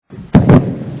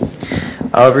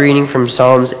I'll be reading from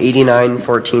Psalms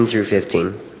 89:14 through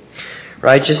 15.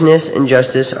 Righteousness and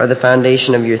justice are the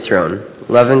foundation of your throne.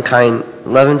 Love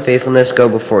and faithfulness go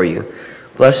before you.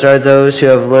 Blessed are those who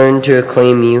have learned to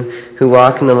acclaim you, who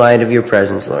walk in the light of your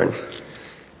presence, Lord.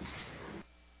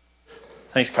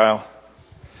 Thanks, Kyle.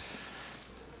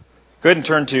 Go ahead and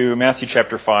turn to Matthew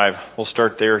chapter 5. We'll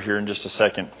start there here in just a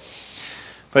second.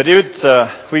 But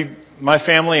my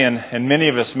family and many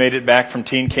of us made it back from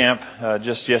teen camp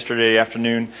just yesterday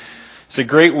afternoon. It's a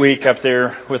great week up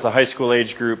there with the high school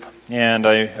age group, and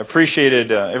I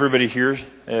appreciated everybody here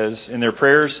as in their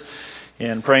prayers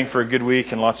and praying for a good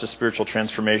week and lots of spiritual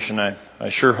transformation. I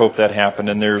sure hope that happened,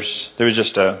 and there was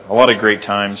just a lot of great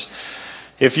times.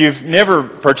 If you've never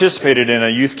participated in a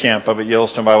youth camp up at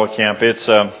Yellowstone Bible Camp, there's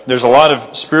a lot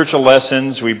of spiritual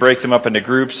lessons. We break them up into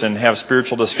groups and have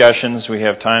spiritual discussions. We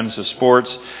have times of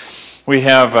sports. We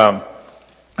have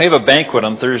a banquet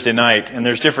on Thursday night, and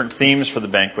there's different themes for the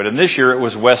banquet. And this year it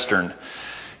was Western.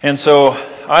 And so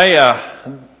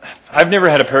I've never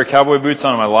had a pair of cowboy boots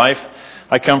on in my life.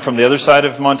 I come from the other side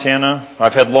of Montana.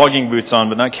 I've had logging boots on,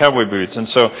 but not cowboy boots. And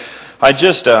so I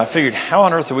just figured, how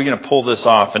on earth are we going to pull this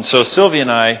off? And so Sylvia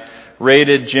and I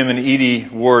raided Jim and Edie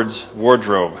Ward's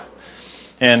wardrobe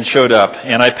and showed up.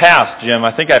 And I passed, Jim.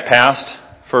 I think I passed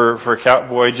for a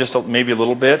cowboy just maybe a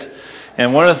little bit.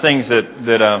 And one of the things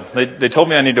that they told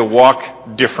me I need to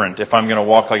walk different if I'm going to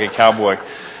walk like a cowboy.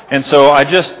 And so I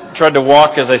just tried to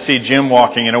walk as I see Jim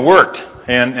walking, and it worked.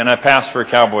 And I passed for a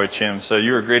cowboy, Jim. So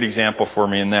you were a great example for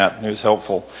me in that. It was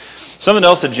helpful. Something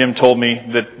else that Jim told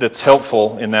me that's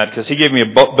helpful in that, because he gave me a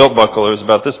belt buckle. It was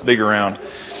about this big around.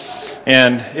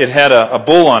 And it had a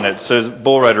bull on it. So it was a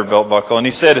bull rider belt buckle. And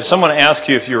he said, if someone asks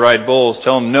you if you ride bulls,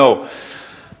 tell them no.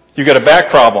 You got a back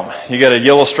problem. You got a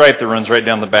yellow stripe that runs right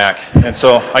down the back. And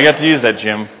so I got to use that,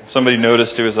 Jim. Somebody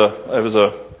noticed it was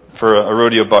for a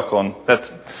rodeo buckle, and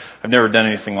I've never done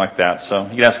anything like that. So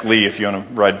you can ask Lee if you want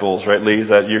to ride bulls, right, Lee? Is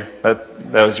that you?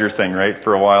 That was your thing, right,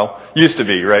 for a while? Used to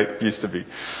be, right? Used to be.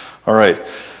 All right.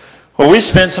 Well, we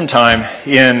spent some time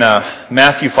in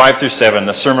Matthew 5 through 7,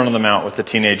 the Sermon on the Mount, with the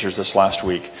teenagers this last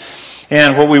week.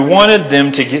 And what we wanted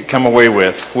them to come away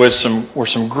with were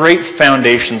some great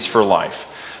foundations for life.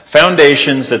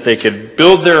 Foundations that they could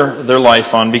build their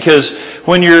life on, because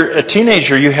when you're a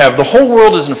teenager, you have the whole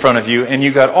world is in front of you, and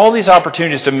you've got all these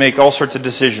opportunities to make all sorts of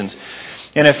decisions.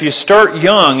 And if you start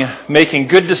young making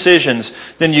good decisions,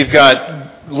 then you've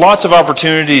got lots of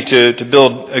opportunity to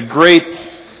build a great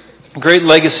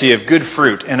legacy of good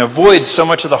fruit and avoid so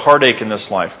much of the heartache in this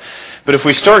life. But if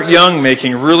we start young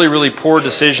making really, really poor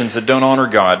decisions that don't honor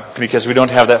God because we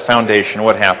don't have that foundation,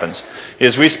 what happens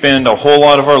is we spend a whole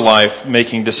lot of our life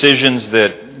making decisions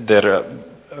that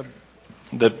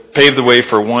pave the way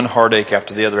for one heartache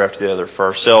after the other for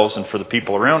ourselves and for the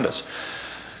people around us.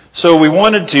 So we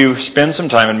wanted to spend some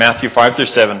time in Matthew 5 through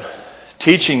 7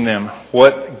 teaching them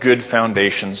what good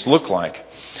foundations look like.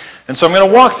 And so I'm going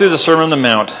to walk through the Sermon on the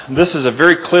Mount. This is a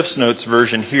very Cliff's Notes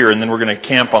version here, and then we're going to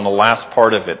camp on the last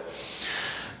part of it.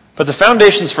 But the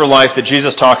foundations for life that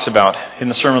Jesus talks about in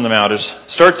the Sermon on the Mount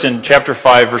starts in chapter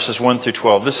 5, verses 1 through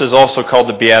 12. This is also called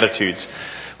the Beatitudes,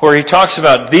 where he talks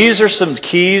about these are some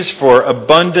keys for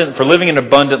living an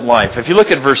abundant life. If you look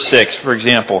at verse 6, for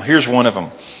example, here's one of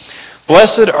them.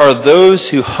 Blessed are those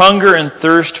who hunger and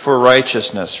thirst for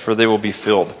righteousness, for they will be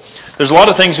filled. There's a lot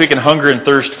of things we can hunger and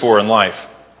thirst for in life.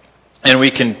 And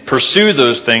we can pursue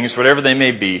those things, whatever they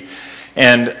may be,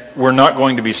 and we're not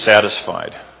going to be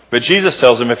satisfied. But Jesus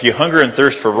tells them, if you hunger and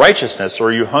thirst for righteousness,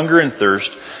 or you hunger and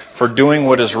thirst for doing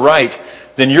what is right,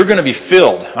 then you're going to be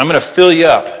filled. I'm going to fill you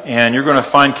up, and you're going to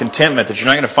find contentment that you're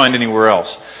not going to find anywhere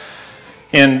else.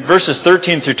 In verses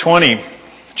 13 through 20,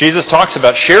 Jesus talks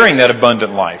about sharing that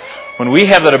abundant life. When we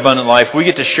have that abundant life, we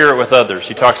get to share it with others.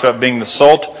 He talks about being the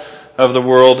salt of the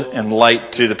world and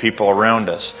light to the people around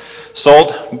us.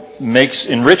 Salt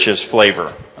enriches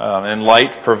flavor, and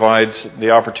light provides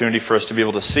the opportunity for us to be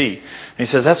able to see. And he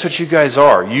says, that's what you guys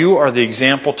are. You are the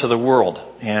example to the world,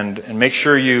 and make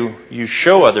sure you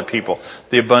show other people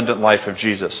the abundant life of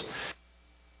Jesus.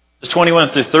 Verses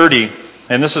 21 through 30,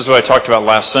 and this is what I talked about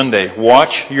last Sunday.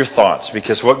 Watch your thoughts,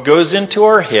 because what goes into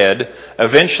our head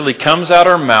eventually comes out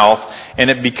our mouth, and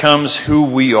it becomes who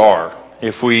we are.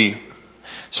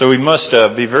 So we must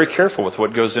be very careful with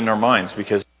what goes in our minds,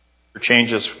 because it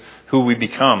changes who we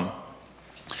become.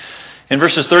 In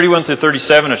verses 31 through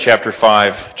 37 of chapter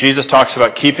 5, Jesus talks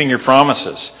about keeping your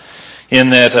promises. In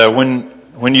that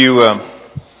when you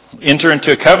enter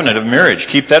into a covenant of marriage,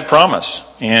 keep that promise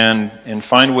and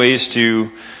find ways to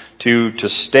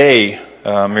stay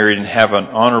married and have an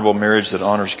honorable marriage that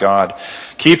honors God.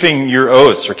 Keeping your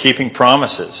oaths or keeping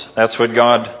promises. That's what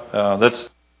God That's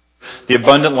the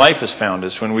abundant life is found,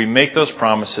 is when we make those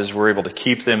promises, we're able to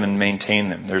keep them and maintain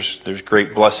them. There's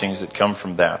great blessings that come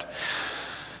from that.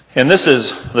 And this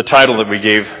is the title that we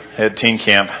gave at Teen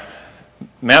Camp.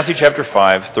 Matthew chapter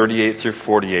 5, 38 through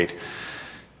 48.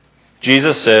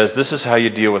 Jesus says, this is how you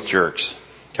deal with jerks.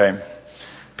 Okay?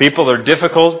 People that are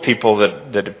difficult, people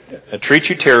that treat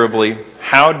you terribly,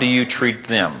 how do you treat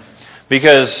them?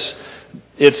 Because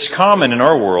it's common in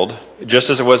our world, just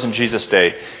as it was in Jesus'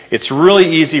 day, it's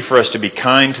really easy for us to be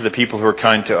kind to the people who are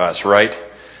kind to us, right?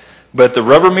 But the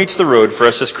rubber meets the road for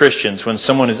us as Christians. When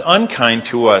someone is unkind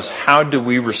to us, how do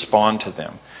we respond to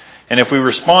them? And if we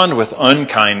respond with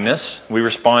unkindness, we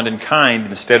respond in kind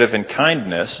instead of in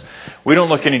kindness, we don't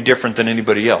look any different than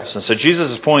anybody else. And so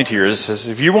Jesus' point here is,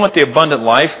 if you want the abundant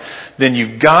life, then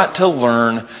you've got to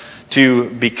learn to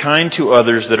be kind to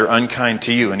others that are unkind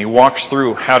to you. And he walks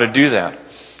through how to do that.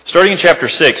 Starting in chapter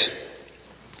 6,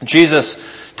 Jesus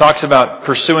talks about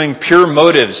pursuing pure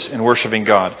motives in worshiping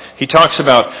God. He talks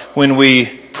about when we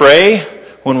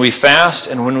pray, when we fast,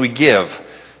 and when we give.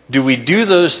 Do we do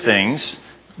those things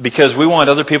because we want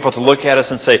other people to look at us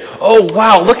and say, oh,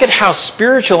 wow, look at how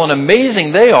spiritual and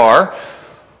amazing they are?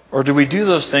 Or do we do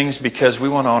those things because we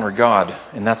want to honor God,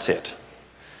 and that's it?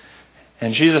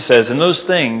 And Jesus says, in those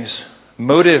things,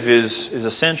 motive is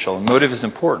essential. Motive is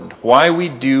important. Why we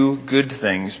do good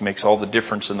things makes all the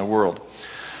difference in the world.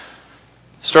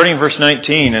 Starting in verse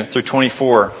 19 through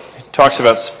 24, it talks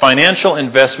about financial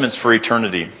investments for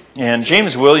eternity. And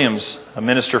James Williams, a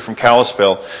minister from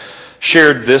Kalispell,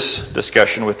 shared this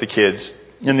discussion with the kids.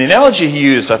 And the analogy he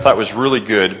used I thought was really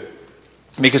good,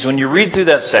 because when you read through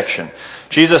that section,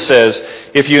 Jesus says,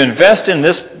 if you invest in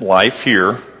this life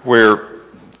here, where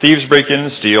thieves break in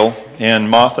and steal, and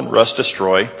moth and rust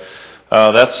destroy,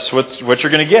 that's what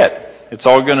you're going to get. It's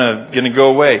all going to go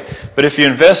away. But if you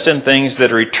invest in things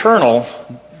that are eternal,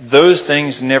 those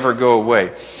things never go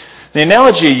away. The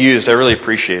analogy he used, I really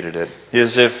appreciated it,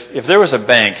 is if there was a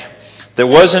bank that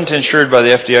wasn't insured by the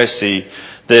FDIC,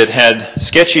 that had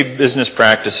sketchy business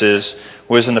practices,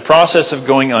 was in the process of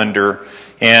going under,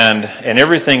 and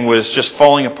everything was just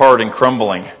falling apart and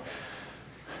crumbling,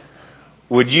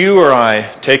 would you or I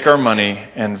take our money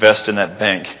and invest in that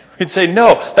bank? We'd say,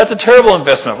 no, that's a terrible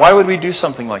investment. Why would we do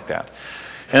something like that?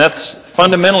 And that's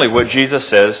fundamentally what Jesus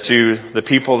says to the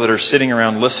people that are sitting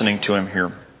around listening to him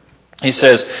here. He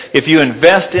says, if you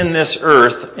invest in this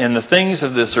earth, in the things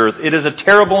of this earth, it is a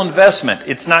terrible investment.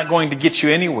 It's not going to get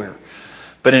you anywhere.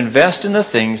 But invest in the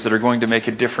things that are going to make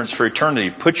a difference for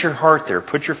eternity. Put your heart there.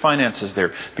 Put your finances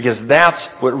there. Because that's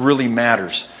what really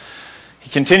matters. He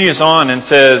continues on and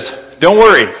says, don't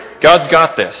worry. God's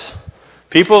got this.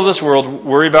 People of this world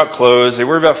worry about clothes. They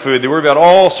worry about food. They worry about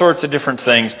all sorts of different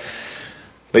things.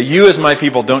 But you as my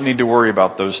people don't need to worry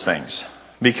about those things.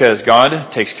 Because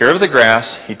God takes care of the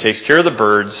grass. He takes care of the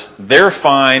birds. They're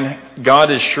fine. God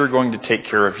is sure going to take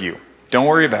care of you. Don't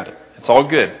worry about it. It's all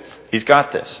good. He's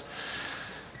got this.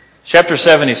 Chapter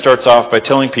 7, he starts off by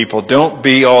telling people, don't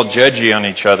be all judgy on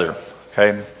each other.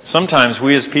 Okay? Sometimes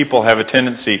we as people have a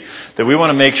tendency that we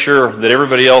want to make sure that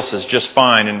everybody else is just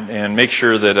fine and make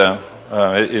sure that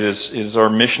it is our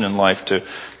mission in life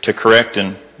to correct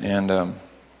and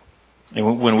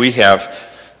when we have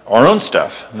our own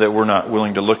stuff that we're not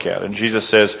willing to look at. And Jesus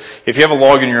says, if you have a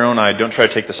log in your own eye, don't try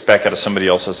to take the speck out of somebody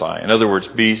else's eye. In other words,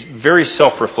 be very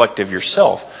self-reflective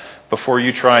yourself before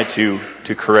you try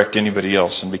to correct anybody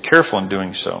else, and be careful in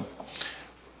doing so.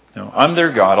 You know, I'm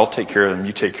their God, I'll take care of them,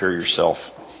 you take care of yourself,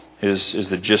 is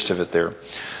the gist of it there.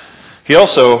 He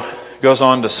also goes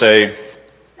on to say,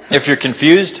 if you're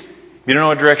confused, you don't know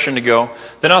what direction to go,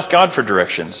 then ask God for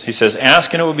directions. He says,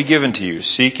 ask and it will be given to you.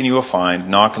 Seek and you will find.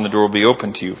 Knock and the door will be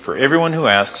opened to you. For everyone who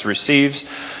asks receives.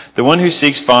 The one who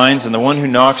seeks finds. And the one who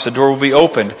knocks, the door will be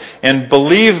opened. And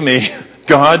believe me,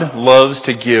 God loves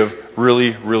to give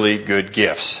really, really good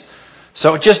gifts.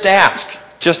 So just ask.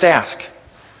 Just ask.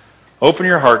 Open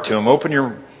your heart to Him. Open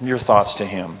your thoughts to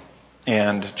Him.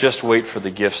 And just wait for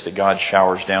the gifts that God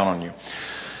showers down on you.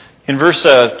 In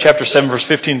chapter 7, verse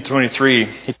 15 to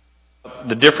 23,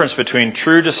 the difference between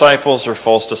true disciples or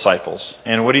false disciples.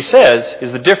 And what he says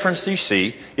is the difference you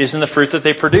see is in the fruit that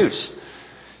they produce.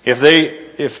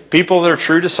 If people that are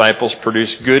true disciples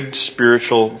produce good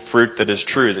spiritual fruit that is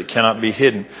true, that cannot be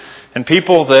hidden, and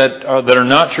people that are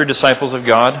not true disciples of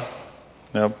God,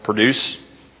 produce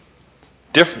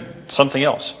something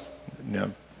else.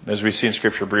 As we see in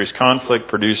Scripture, produce conflict,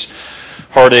 produce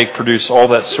heartache, produce all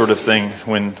that sort of thing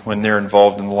when they're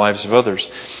involved in the lives of others.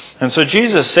 And so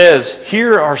Jesus says,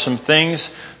 here are some things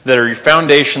that are your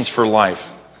foundations for life.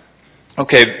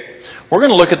 Okay, we're going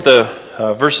to look at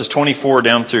the verses 24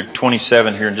 down through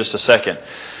 27 here in just a second.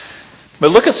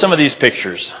 But look at some of these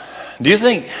pictures. Do you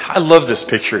think, I love this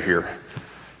picture here.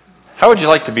 How would you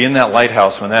like to be in that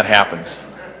lighthouse when that happens?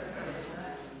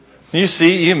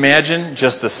 You imagine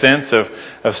just the sense of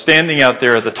standing out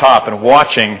there at the top and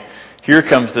watching, here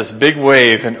comes this big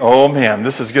wave, and oh man,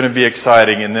 this is going to be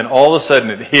exciting. And then all of a sudden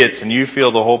it hits and you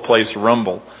feel the whole place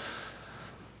rumble.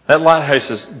 That lighthouse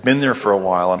has been there for a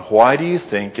while, and why do you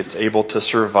think it's able to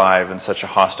survive in such a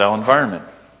hostile environment?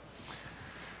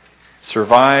 It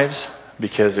survives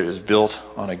because it was built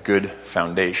on a good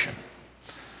foundation.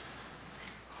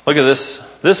 Look at this.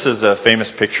 This is a famous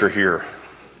picture here.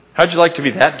 How'd you like to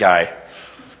be that guy?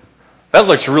 That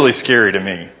looks really scary to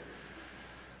me.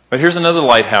 But here's another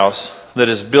lighthouse that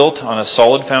is built on a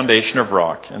solid foundation of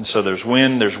rock. And so there's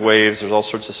wind, there's waves, there's all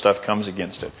sorts of stuff comes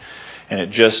against it. And it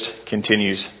just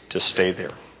continues to stay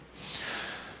there.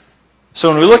 So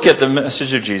when we look at the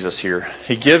message of Jesus here,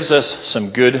 he gives us some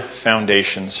good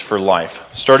foundations for life.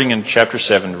 Starting in chapter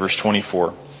 7, verse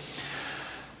 24.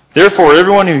 Therefore,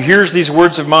 everyone who hears these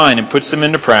words of mine and puts them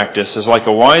into practice is like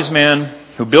a wise man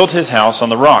who built his house on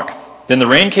the rock. Then the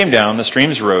rain came down, the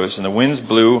streams rose, and the winds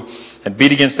blew and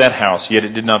beat against that house, yet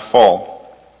it did not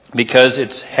fall, because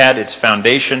it had its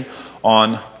foundation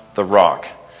on the rock.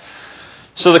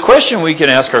 So the question we can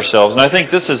ask ourselves, and I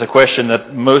think this is a question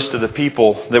that most of the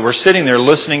people that were sitting there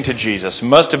listening to Jesus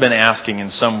must have been asking in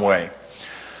some way.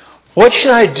 What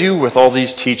should I do with all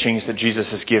these teachings that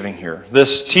Jesus is giving here?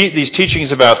 These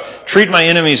teachings about treat my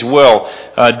enemies well.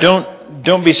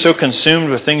 Don't be so consumed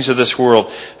with things of this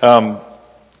world.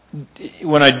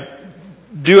 When I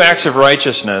do acts of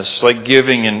righteousness, like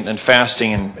giving and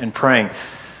fasting and praying,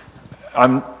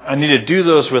 I need to do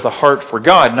those with a heart for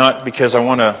God, not because I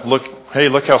want to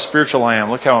look how spiritual I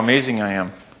am, look how amazing I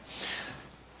am.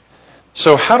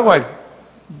 So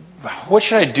what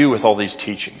should I do with all these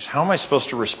teachings? How am I supposed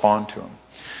to respond to them?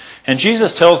 And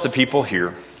Jesus tells the people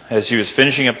here, as he was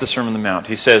finishing up the Sermon on the Mount,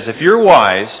 he says, if you're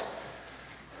wise,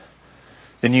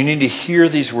 then you need to hear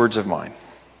these words of mine.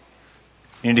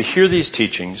 You need to hear these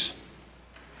teachings.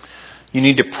 You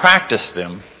need to practice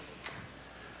them.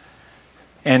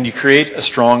 And you create a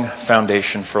strong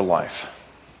foundation for life.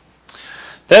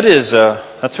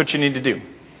 That's what you need to do.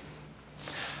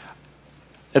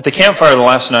 At the campfire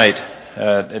last night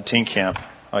at teen camp,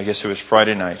 I guess it was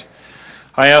Friday night,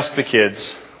 I asked the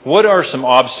kids, what are some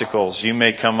obstacles you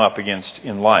may come up against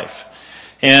in life?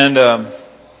 And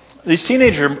these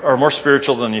teenagers are more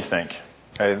spiritual than you think.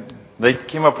 They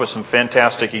came up with some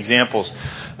fantastic examples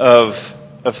of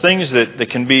things that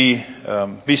can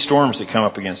be storms that come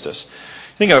up against us.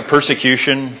 Think of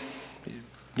persecution,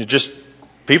 just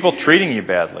people treating you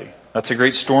badly. That's a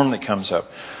great storm that comes up.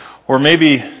 Or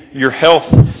maybe your health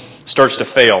starts to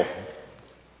fail.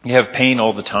 You have pain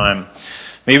all the time.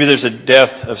 Maybe there's a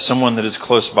death of someone that is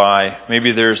close by.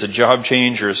 Maybe there's a job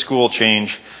change or a school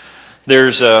change.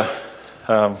 You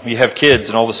have kids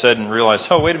and all of a sudden realize,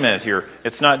 oh, wait a minute here.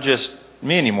 It's not just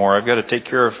me anymore. I've got to take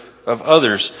care of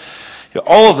others.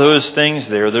 All of those things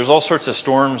there's all sorts of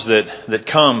storms that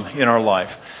come in our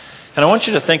life. And I want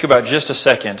you to think about just a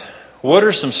second, what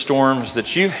are some storms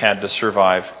that you've had to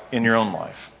survive in your own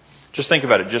life? Just think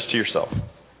about it just to yourself.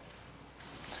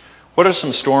 What are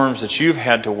some storms that you've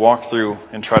had to walk through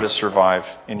and try to survive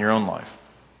in your own life?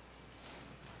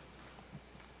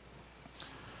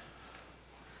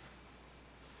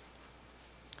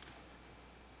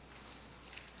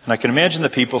 And I can imagine the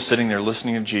people sitting there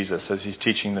listening to Jesus as he's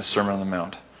teaching this Sermon on the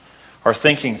Mount are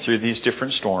thinking through these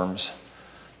different storms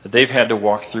that they've had to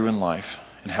walk through in life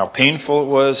and how painful it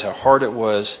was, how hard it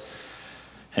was.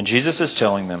 And Jesus is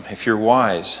telling them, if you're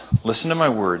wise, listen to my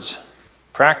words,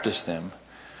 practice them,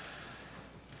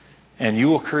 and you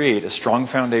will create a strong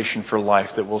foundation for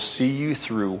life that will see you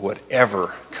through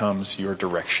whatever comes your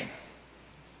direction.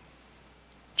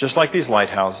 Just like these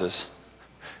lighthouses.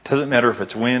 It doesn't matter if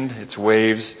it's wind, it's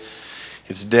waves,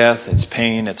 it's death, it's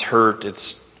pain, it's hurt,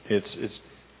 it's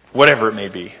whatever it may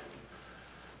be.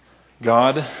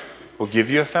 God will give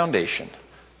you a foundation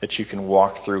that you can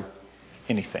walk through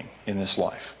anything in this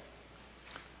life.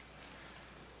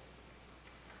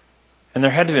 And there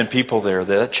had to have been people there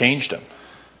that changed them.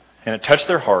 And it touched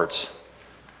their hearts.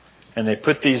 And they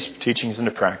put these teachings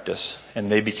into practice.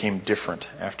 And they became different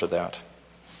after that.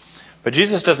 But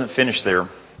Jesus doesn't finish there.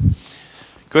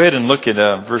 Go ahead and look at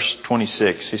verse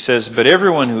 26. He says, but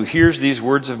everyone who hears these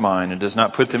words of mine and does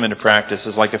not put them into practice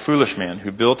is like a foolish man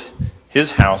who built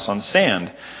his house on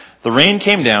sand. The rain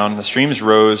came down, the streams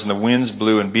rose, and the winds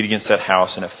blew and beat against that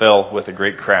house, and it fell with a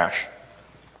great crash.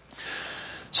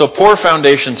 So poor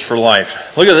foundations for life.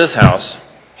 Look at this house.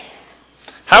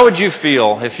 How would you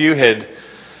feel if you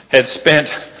had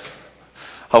spent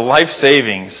a life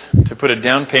savings to put a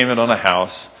down payment on a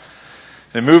house,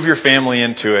 and move your family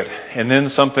into it, and then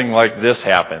something like this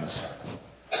happens.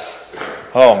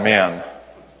 Oh, man.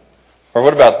 Or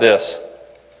what about this?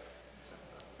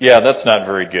 Yeah, that's not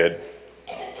very good.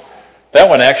 That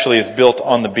one actually is built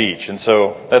on the beach, and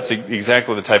so that's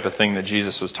exactly the type of thing that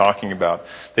Jesus was talking about.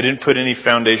 They didn't put any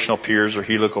foundational piers or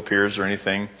helical piers or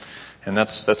anything, and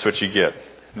that's what you get.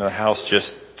 The house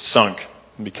just sunk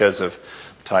because of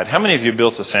the tide. How many of you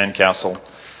built a sandcastle?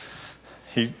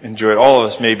 You enjoyed. All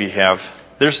of us maybe have.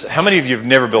 How many of you have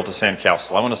never built a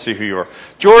sandcastle? I want to see who you are.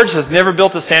 George has never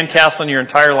built a sandcastle in your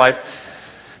entire life.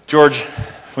 George,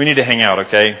 we need to hang out,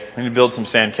 okay? We need to build some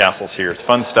sandcastles here. It's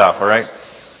fun stuff, all right?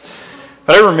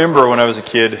 But I remember when I was a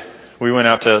kid, we went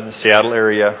out to the Seattle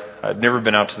area. I'd never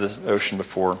been out to the ocean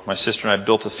before. My sister and I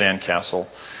built a sandcastle.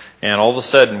 And all of a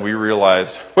sudden we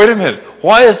realized, wait a minute,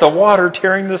 why is the water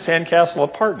tearing the sandcastle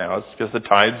apart now? It's because the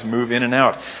tides move in and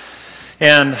out.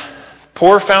 And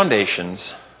poor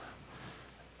foundations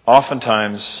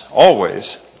oftentimes,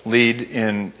 always, lead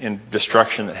in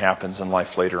destruction that happens in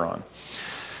life later on.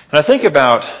 And I think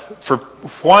about,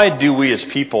 why do we as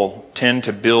people tend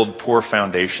to build poor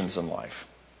foundations in life?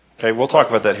 Okay, we'll talk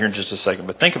about that here in just a second,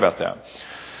 but think about that.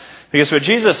 Because what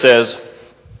Jesus says,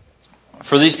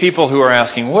 for these people who are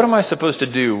asking, what am I supposed to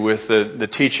do with the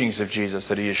teachings of Jesus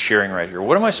that he is sharing right here?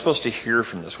 What am I supposed to hear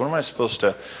from this? What am I supposed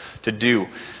to do?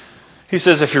 He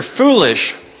says, if you're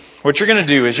foolish, what you're going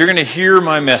to do is you're going to hear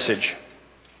my message.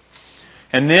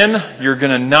 And then you're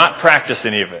going to not practice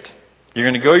any of it. You're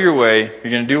going to go your way.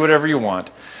 You're going to do whatever you want.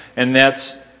 And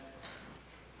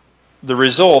the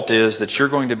result is that you're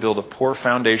going to build a poor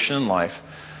foundation in life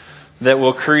that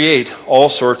will create all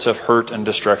sorts of hurt and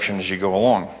destruction as you go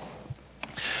along.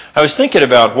 I was thinking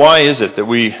about, why is it that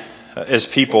we, as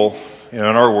people, in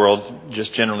our world,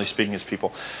 just generally speaking as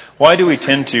people, why do we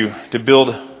tend to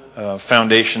build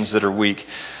foundations that are weak?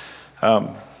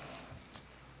 And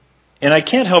I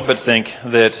can't help but think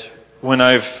that when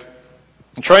I've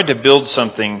tried to build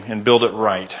something and build it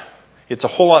right, it's a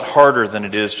whole lot harder than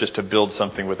it is just to build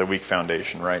something with a weak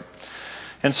foundation, right?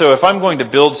 And so if I'm going to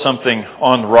build something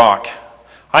on rock,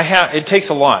 it takes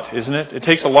a lot, isn't it? It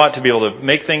takes a lot to be able to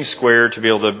make things square, to be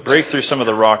able to break through some of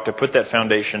the rock, to put that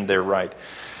foundation there right.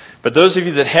 But those of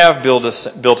you that have built a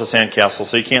sandcastle,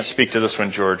 so you can't speak to this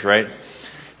one, George, right?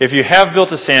 If you have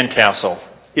built a sandcastle,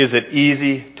 is it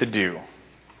easy to do?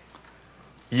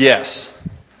 Yes.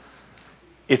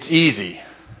 It's easy.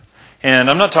 And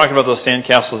I'm not talking about those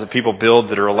sandcastles that people build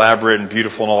that are elaborate and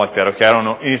beautiful and all like that. Okay, I don't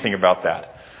know anything about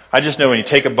that. I just know when you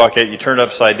take a bucket, you turn it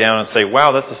upside down and say,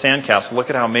 wow, that's a sandcastle. Look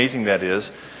at how amazing that is.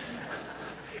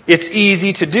 It's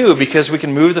easy to do because we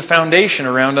can move the foundation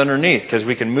around underneath, because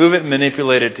we can move it and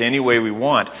manipulate it to any way we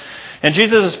want. And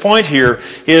Jesus' point here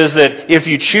is that if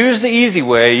you choose the easy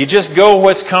way, you just go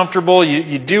what's comfortable,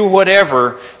 you do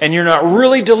whatever, and you're not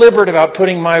really deliberate about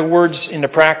putting my words into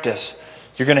practice,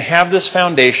 you're going to have this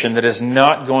foundation that is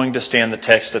not going to stand the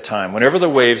test of time. Whenever the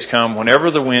waves come, whenever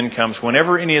the wind comes,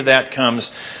 whenever any of that comes,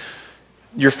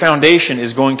 your foundation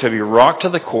is going to be rocked to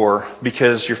the core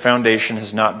because your foundation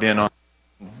has not been on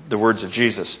the words of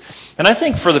Jesus. And I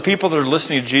think for the people that are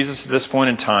listening to Jesus at this point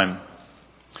in time,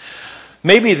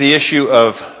 maybe the issue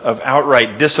of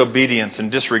outright disobedience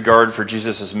and disregard for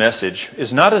Jesus' message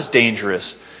is not as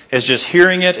dangerous as just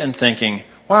hearing it and thinking,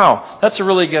 wow, that's a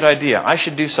really good idea. I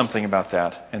should do something about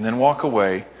that. And then walk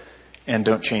away and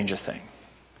don't change a thing.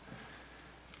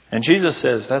 And Jesus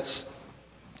says,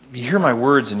 you hear my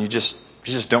words and you just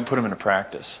don't put them into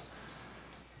practice.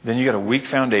 Then you got a weak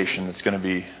foundation that's going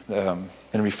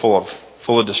to be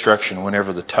full of destruction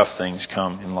whenever the tough things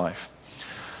come in life.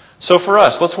 So for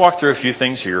us, let's walk through a few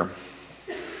things here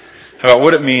about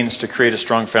what it means to create a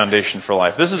strong foundation for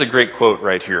life. This is a great quote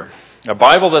right here. A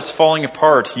Bible that's falling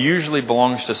apart usually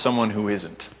belongs to someone who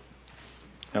isn't.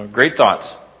 Now, great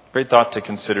thoughts. Great thought to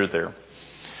consider there.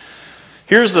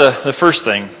 Here's the first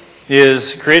thing,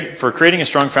 is for creating a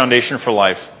strong foundation for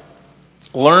life,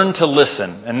 learn to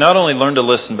listen. And not only learn to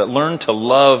listen, but learn to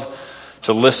love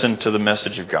to listen to the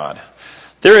message of God.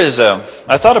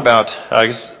 I thought about,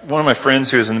 one of my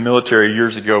friends who was in the military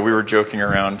years ago, we were joking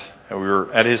around. We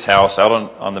were at his house out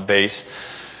on the base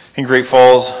in Great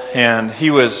Falls, and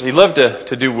he loved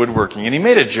to do woodworking, and he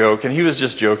made a joke, and he was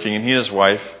just joking, and he and his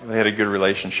wife, they had a good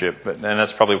relationship, and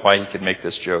that's probably why he could make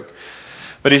this joke.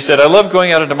 But he said, I love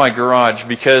going out into my garage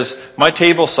because my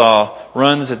table saw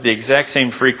runs at the exact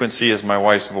same frequency as my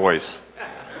wife's voice.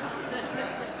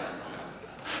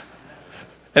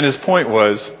 And his point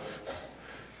was,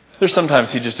 there's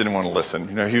sometimes he just didn't want to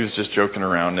listen. He was just joking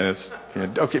around. And it's,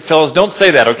 okay, fellas, don't say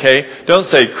that, okay? Don't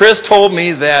say, Chris told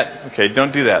me that. Okay,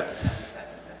 don't do that.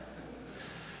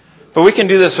 But we can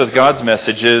do this with God's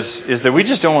message is that we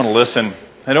just don't want to listen.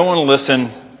 I don't want to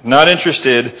listen, not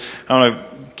interested. I want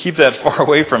to keep that far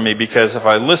away from me because if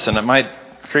I listen, it might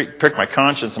prick my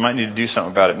conscience. I might need to do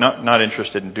something about it. Not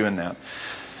interested in doing that.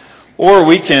 Or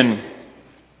we can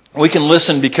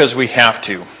listen because we have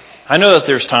to. I know that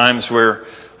there's times where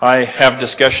I have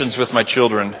discussions with my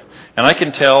children, and I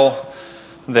can tell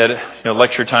that,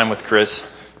 lecture time with Chris,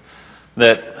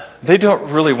 that they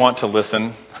don't really want to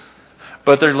listen,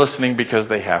 but they're listening because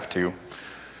they have to.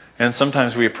 And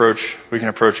sometimes we can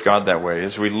approach God that way,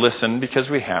 is we listen because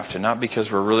we have to, not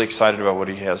because we're really excited about what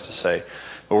He has to say,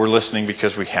 but we're listening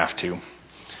because we have to.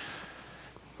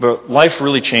 But life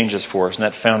really changes for us, and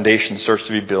that foundation starts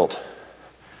to be built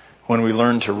when we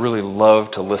learn to really love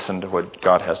to listen to what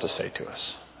God has to say to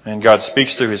us. And God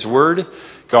speaks through His Word.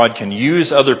 God can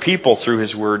use other people through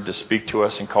His Word to speak to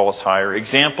us and call us higher.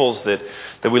 Examples that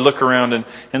we look around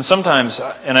and sometimes,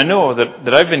 and I know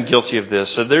that I've been guilty of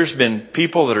this, so there's been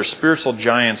people that are spiritual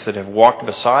giants that have walked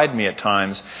beside me at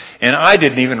times, and I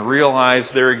didn't even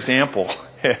realize their example.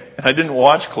 I didn't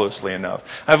watch closely enough.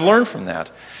 I've learned from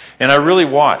that. And I really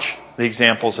watch the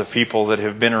examples of people that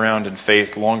have been around in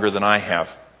faith longer than I have.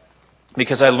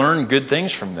 Because I learn good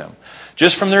things from them.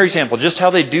 Just from their example, just how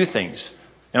they do things.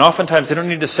 And oftentimes they don't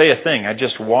need to say a thing. I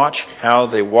just watch how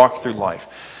they walk through life.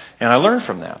 And I learn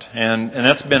from that. And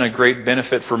that's been a great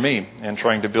benefit for me in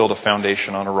trying to build a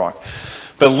foundation on a rock.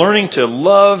 But learning to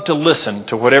love to listen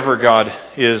to whatever God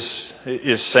is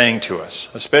saying to us,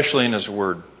 especially in His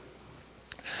Word.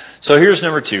 So here's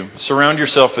number 2. Surround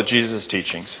yourself with Jesus'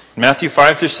 teachings. Matthew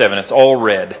 5 through 7, it's all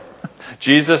red.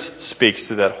 Jesus speaks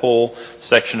to that whole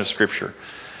section of Scripture.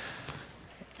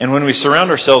 And when we surround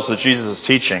ourselves with Jesus'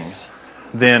 teachings,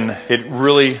 then it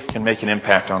really can make an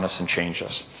impact on us and change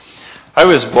us. I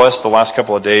was blessed the last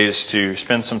couple of days to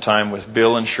spend some time with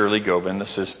Bill and Shirley Gobin.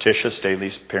 This is Tisha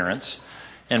Staley's parents,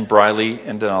 and Briley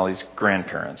and Denali's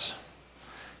grandparents,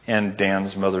 and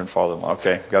Dan's mother and father-in-law.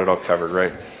 Okay, got it all covered,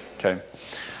 right? Okay.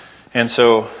 And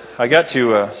so I got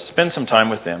to spend some time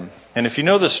with them. And if you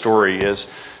know the story, is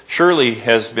Shirley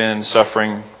has been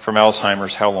suffering from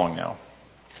Alzheimer's how long now?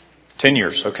 10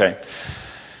 years, okay.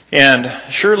 And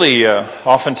Shirley,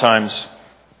 oftentimes,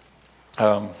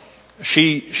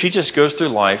 she just goes through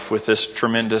life with this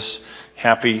tremendous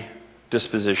happy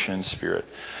disposition and spirit.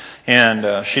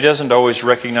 And she doesn't always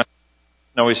recognize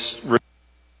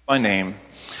my name.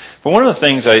 But one of the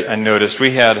things I noticed,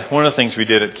 one of the things we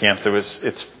did at camp that was,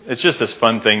 it's just this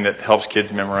fun thing that helps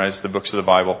kids memorize the books of the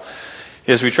Bible,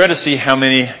 is we try to see how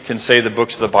many can say the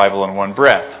books of the Bible in one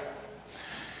breath.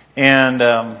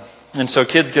 And so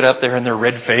kids get up there and they're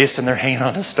red-faced and they're hanging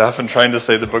on to stuff and trying to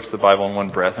say the books of the Bible in one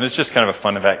breath. And it's just kind of a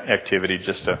fun activity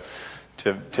just to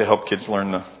help kids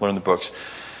learn the books.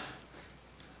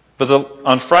 But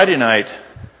on Friday night,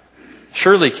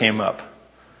 Shirley came up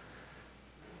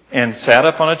and sat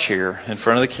up on a chair in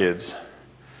front of the kids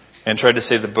and tried to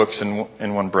say the books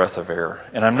in one breath of air.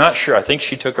 And I'm not sure. I think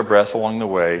she took a breath along the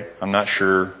way. I'm not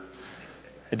sure.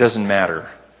 It doesn't matter.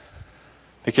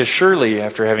 Because Shirley,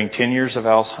 after having 10 years of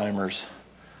Alzheimer's,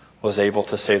 was able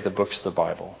to say the books of the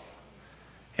Bible.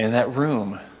 And in that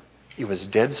room, it was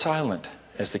dead silent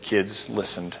as the kids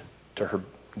listened to her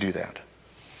do that.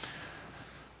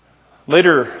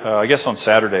 Later, I guess on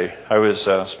Saturday,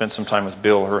 I spent some time with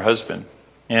Bill, her husband.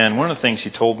 And one of the things he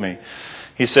told me,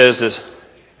 he says is,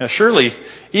 Shirley,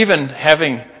 even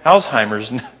having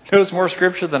Alzheimer's, knows more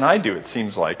Scripture than I do, it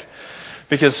seems like.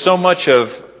 Because so much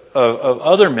of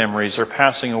other memories are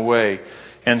passing away.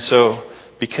 And so,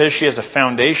 because she has a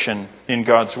foundation in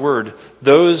God's Word,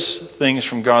 those things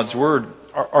from God's Word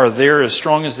are there as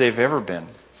strong as they've ever been.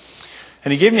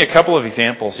 And he gave me a couple of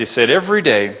examples. He said, every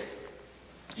day,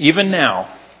 even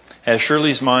now, as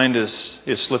Shirley's mind is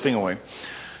slipping away,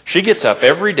 she gets up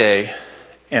every day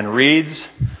and reads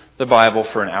the Bible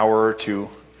for an hour or two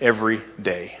every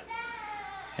day.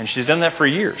 And she's done that for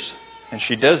years. And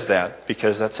she does that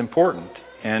because that's important.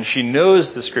 And she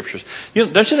knows the Scriptures.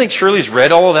 Don't you think Shirley's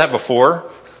read all of that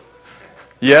before?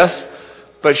 Yes.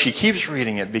 But she keeps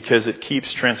reading it because it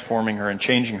keeps transforming her and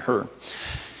changing her.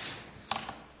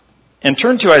 And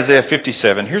turn to Isaiah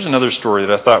 57. Here's another story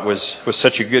that I thought was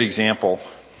such a good example.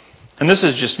 And this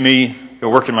is just me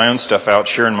working my own stuff out,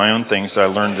 sharing my own things that I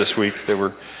learned this week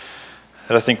that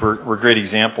I think were great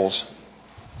examples.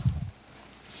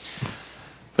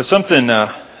 But something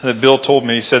that Bill told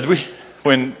me, he said,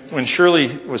 when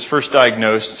Shirley was first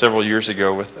diagnosed several years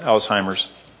ago with Alzheimer's,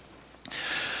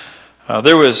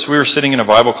 we were sitting in a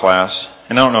Bible class,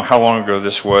 and I don't know how long ago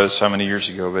this was, how many years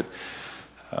ago, but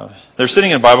they're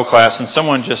sitting in a Bible class, and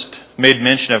someone just made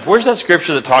mention of, where's that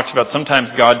scripture that talks about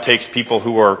sometimes God takes people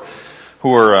who are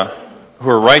who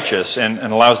are righteous and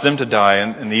allows them to die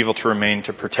and the evil to remain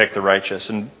to protect the righteous.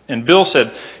 And Bill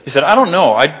said, I don't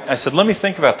know. I said, let me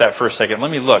think about that for a second. Let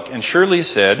me look. And Shirley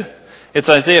said, it's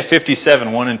Isaiah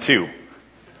 57, 1 and 2.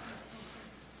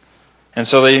 And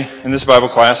so in this Bible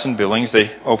class in Billings,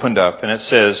 they opened up and it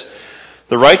says,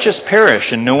 the righteous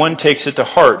perish and no one takes it to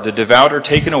heart. The devout are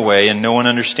taken away and no one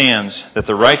understands that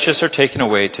the righteous are taken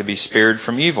away to be spared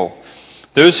from evil.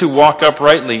 Those who walk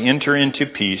uprightly enter into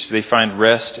peace. They find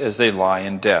rest as they lie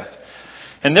in death.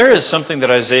 And there is something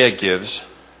that Isaiah gives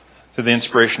through the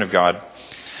inspiration of God,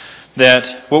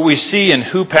 that what we see in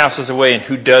who passes away and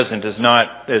who doesn't is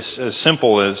not as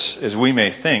simple as we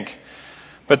may think.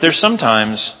 But there's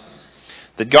sometimes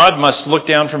that God must look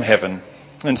down from heaven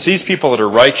and sees people that are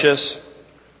righteous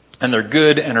and they're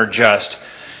good and are just,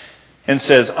 and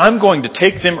says, I'm going to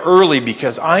take them early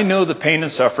because I know the pain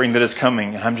and suffering that is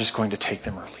coming, and I'm just going to take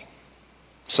them early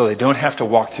so they don't have to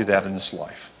walk through that in this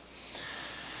life.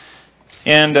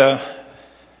 And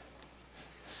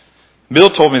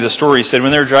Bill told me the story. He said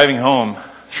when they were driving home,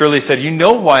 Shirley said, you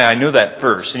know why I know that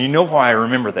verse, and you know why I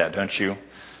remember that, don't you?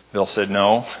 Bill said,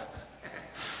 no.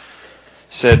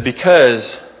 He said,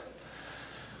 because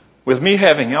with me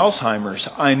having Alzheimer's,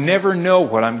 I never know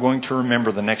what I'm going to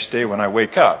remember the next day when I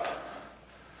wake up.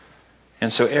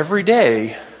 And so every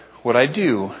day, what I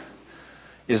do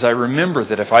is I remember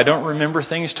that if I don't remember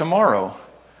things tomorrow,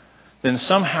 then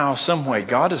somehow, some way,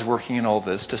 God is working in all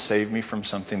this to save me from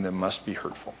something that must be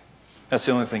hurtful. That's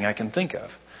the only thing I can think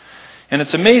of. And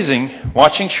it's amazing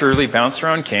watching Shirley bounce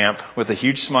around camp with a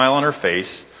huge smile on her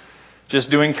face,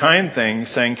 just doing kind things,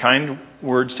 saying kind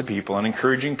words to people and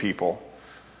encouraging people,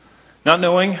 not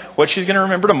knowing what she's going to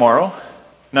remember tomorrow,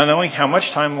 not knowing how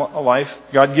much time life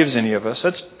God gives any of us.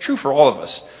 That's true for all of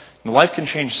us. And life can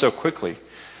change so quickly.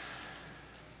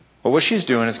 But what she's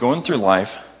doing is going through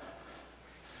life,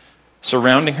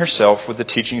 surrounding herself with the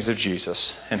teachings of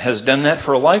Jesus, and has done that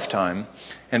for a lifetime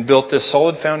and built this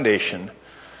solid foundation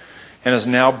and is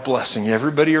now blessing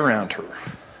everybody around her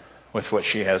with what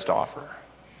she has to offer.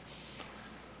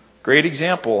 Great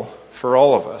example for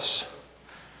all of us.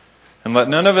 And let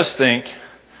none of us think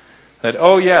that,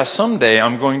 oh yeah, someday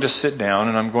I'm going to sit down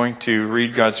and I'm going to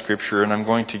read God's Scripture and I'm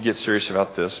going to get serious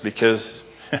about this, because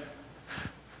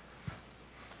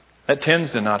that tends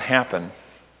to not happen.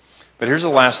 But here's the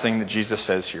last thing that Jesus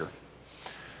says here.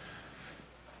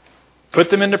 Put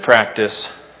them into practice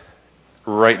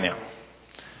right now.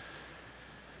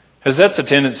 Because that's a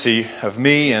tendency of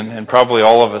me and probably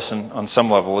all of us on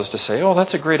some level, is to say, oh,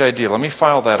 that's a great idea. Let me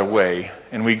file that away.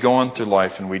 And we go on through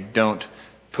life and we don't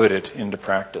put it into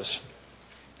practice.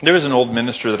 There was an old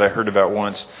minister that I heard about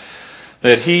once,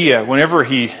 that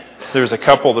there was a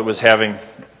couple that was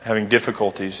having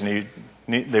difficulties, and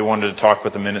they wanted to talk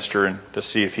with the minister and to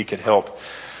see if he could help.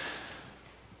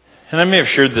 And I may have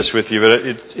shared this with you, but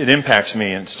it impacts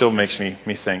me and it still makes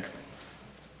me think.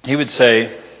 He would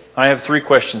say, I have 3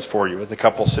 questions for you, with the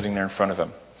couple sitting there in front of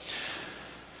him.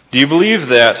 Do you believe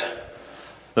that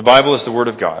the Bible is the Word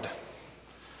of God?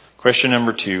 Question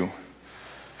number 2,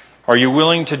 are you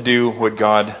willing to do what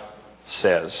God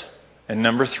says? And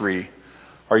number 3,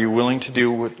 are you willing to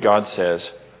do what God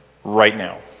says right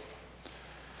now?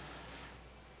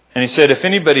 And he said if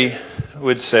anybody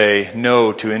would say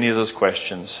no to any of those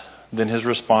questions, then his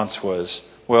response was,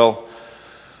 well,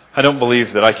 I don't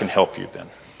believe that I can help you then.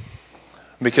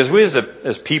 Because we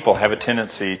as people have a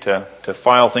tendency to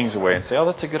file things away and say, oh,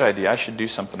 that's a good idea, I should do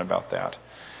something about that.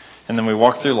 And then we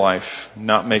walk through life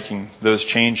not making those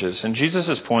changes. And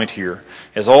Jesus' point here,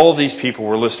 as all these people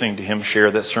were listening to him share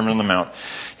that Sermon on the Mount,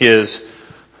 is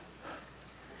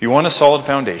you want a solid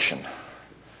foundation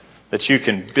that you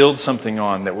can build something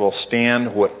on that will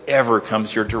stand whatever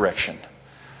comes your direction.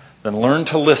 Then learn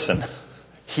to listen,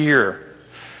 hear,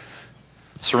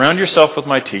 surround yourself with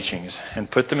my teachings,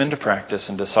 and put them into practice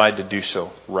and decide to do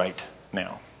so right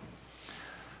now.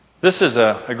 This is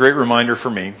a great reminder for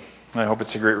me. I hope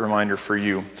it's a great reminder for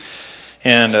you.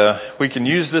 And we can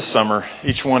use this summer,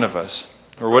 each one of us,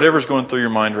 or whatever's going through your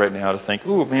mind right now, to think,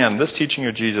 oh man, this teaching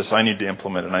of Jesus, I need to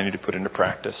implement and I need to put into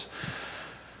practice.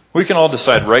 We can all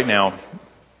decide right now,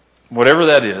 whatever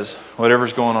that is,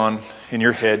 whatever's going on in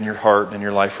your head and your heart and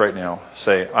your life right now,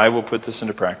 say, I will put this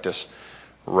into practice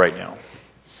right now.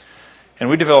 And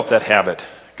we develop that habit.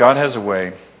 God has a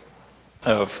way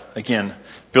of, again,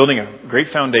 building a great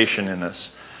foundation in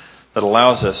us that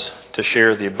allows us to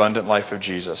share the abundant life of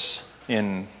Jesus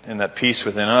in that peace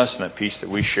within us and that peace that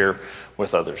we share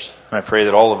with others. And I pray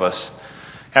that all of us,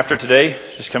 after today,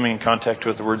 just coming in contact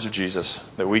with the words of Jesus,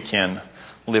 that we can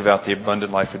live out the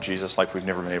abundant life of Jesus like we've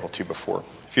never been able to before.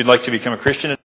 If you'd like to become a Christian,